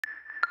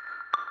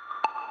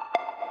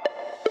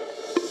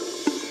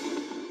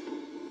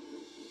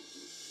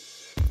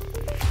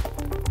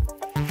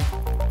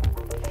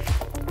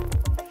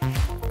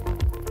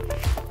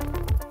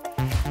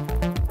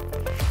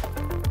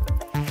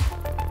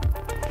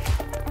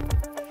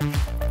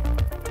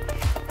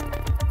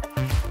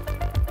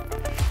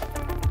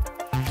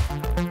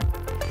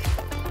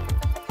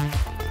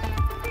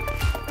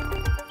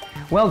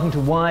Welcome to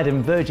Wired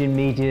and Virgin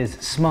Media's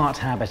Smart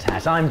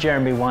Habitat. I'm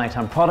Jeremy White,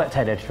 I'm product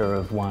editor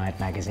of Wired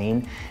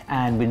magazine,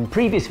 and in the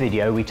previous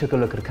video we took a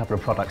look at a couple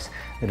of products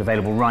that are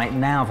available right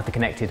now for the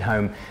connected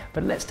home,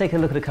 but let's take a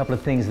look at a couple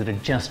of things that are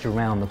just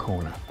around the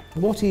corner.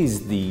 What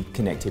is the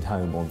connected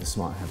home or the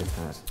smart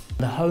habitat?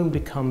 The home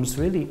becomes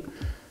really,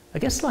 I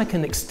guess, like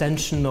an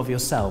extension of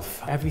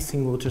yourself.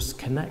 Everything will just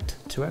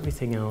connect to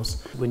everything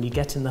else. When you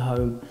get in the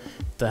home,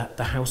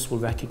 the house will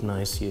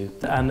recognise you.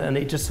 And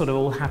it just sort of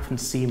all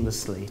happens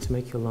seamlessly to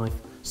make your life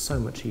so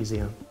much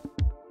easier.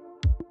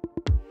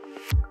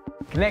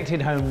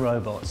 Connected home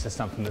robots are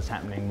something that's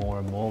happening more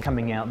and more.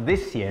 Coming out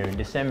this year, in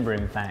December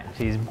in fact,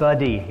 is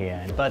Buddy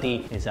here.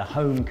 Buddy is a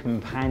home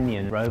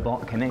companion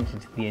robot connected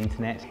to the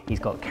internet. He's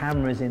got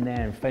cameras in there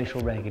and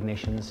facial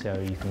recognition, so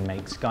you can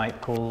make Skype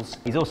calls.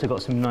 He's also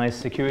got some nice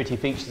security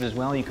features as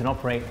well. You can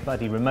operate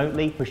Buddy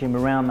remotely, push him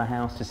around the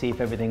house to see if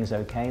everything's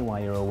okay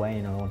while you're away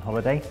and on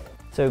holiday.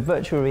 So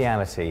virtual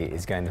reality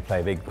is going to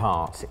play a big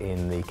part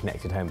in the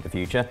connected home of the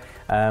future.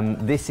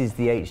 This is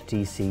the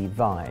HTC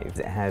Vive.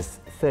 It has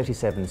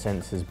 37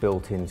 sensors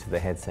built into the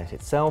headset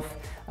itself,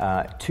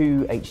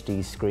 2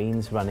 HD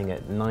screens running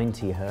at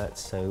 90 Hz,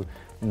 so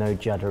no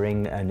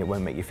juddering, and it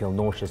won't make you feel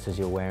nauseous as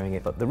you're wearing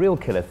it. But the real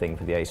killer thing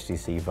for the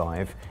HTC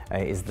Vive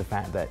is the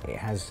fact that it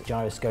has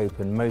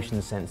gyroscope and motion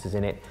sensors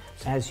in it.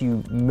 As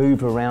you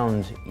move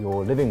around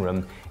your living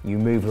room, you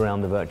move around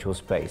the virtual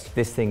space.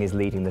 This thing is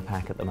leading the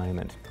pack at the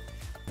moment.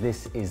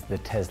 This is the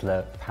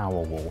Tesla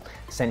Powerwall,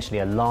 essentially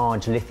a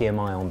large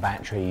lithium-ion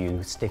battery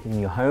you stick in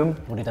your home.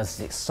 What it does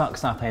is it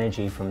sucks up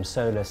energy from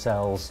solar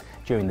cells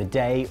during the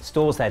day,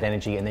 stores that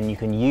energy, and then you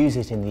can use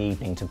it in the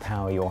evening to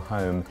power your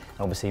home and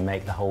obviously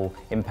make the whole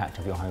impact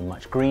of your home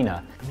much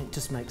greener. And it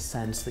just makes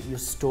sense that you're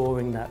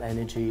storing that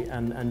energy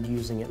and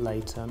using it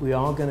later. We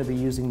are going to be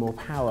using more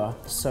power,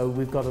 so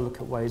we've got to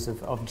look at ways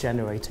of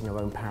generating our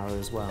own power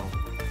as well.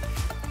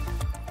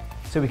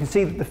 So we can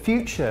see that the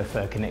future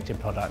for connected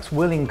products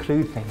will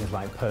include things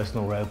like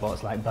personal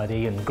robots like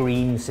Buddy and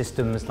green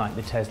systems like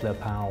the Tesla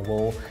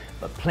Powerwall,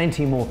 but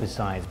plenty more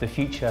besides. The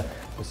future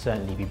will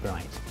certainly be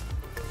bright.